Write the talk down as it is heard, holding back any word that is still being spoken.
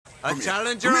A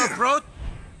challenger approach?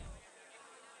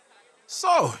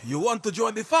 So, you want to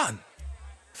join the fun?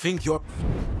 Think you're...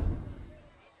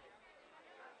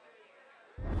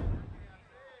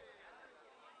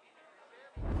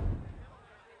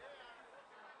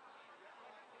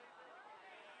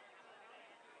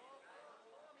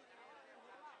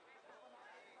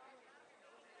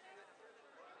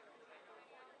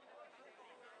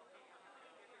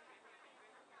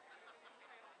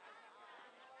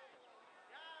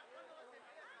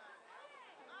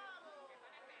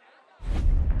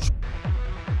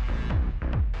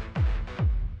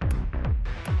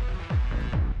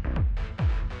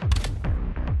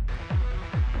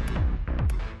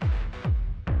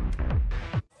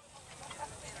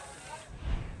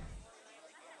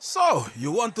 So,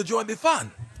 you want to join the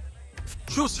fun?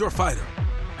 Choose your fighter,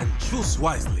 and choose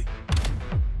wisely.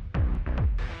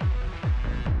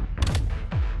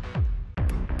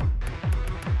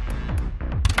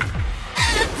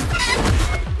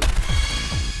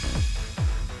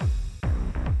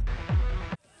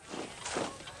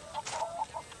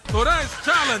 Today's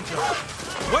challenger,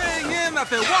 weighing in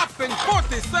at a whopping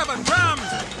 47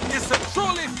 grams, is a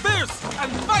truly fierce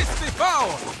and feisty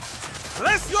fowl.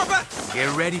 Place your bets!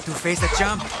 Get ready to face a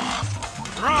champ.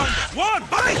 Round one,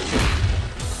 fight!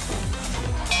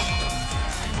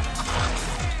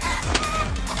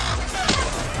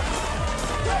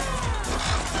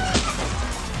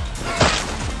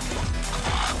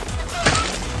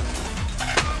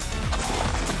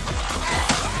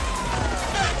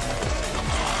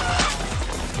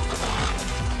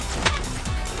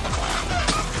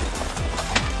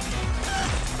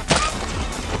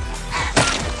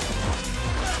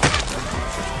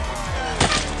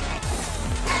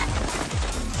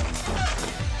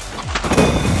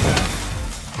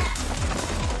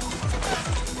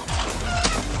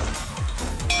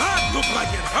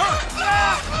 Like it hurt!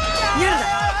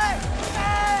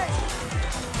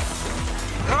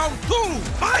 Round two,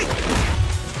 fight!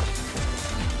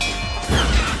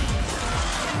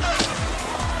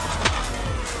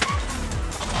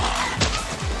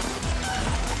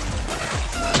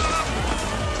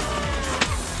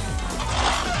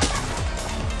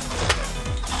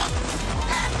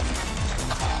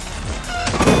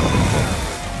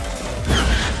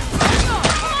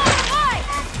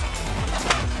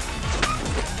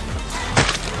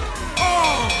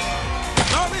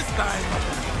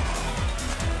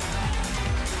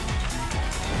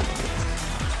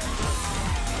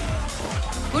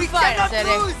 Purify,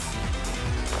 Sere.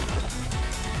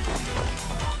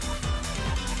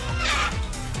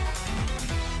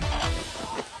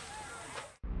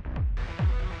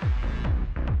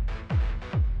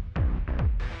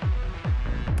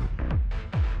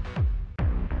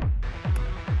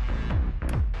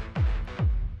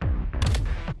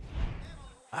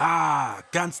 Ah,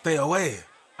 can't stay away.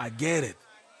 I get it.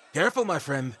 Careful, my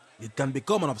friend. It can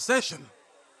become an obsession.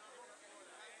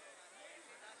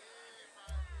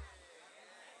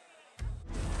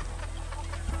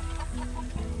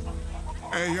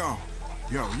 Hey, yo.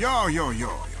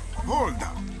 Hold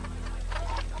up.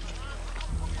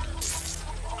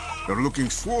 You're looking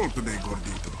swole today,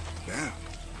 Gordito. Damn.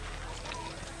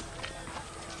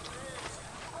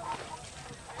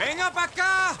 Venga pa'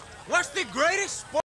 acá! What's the greatest sport?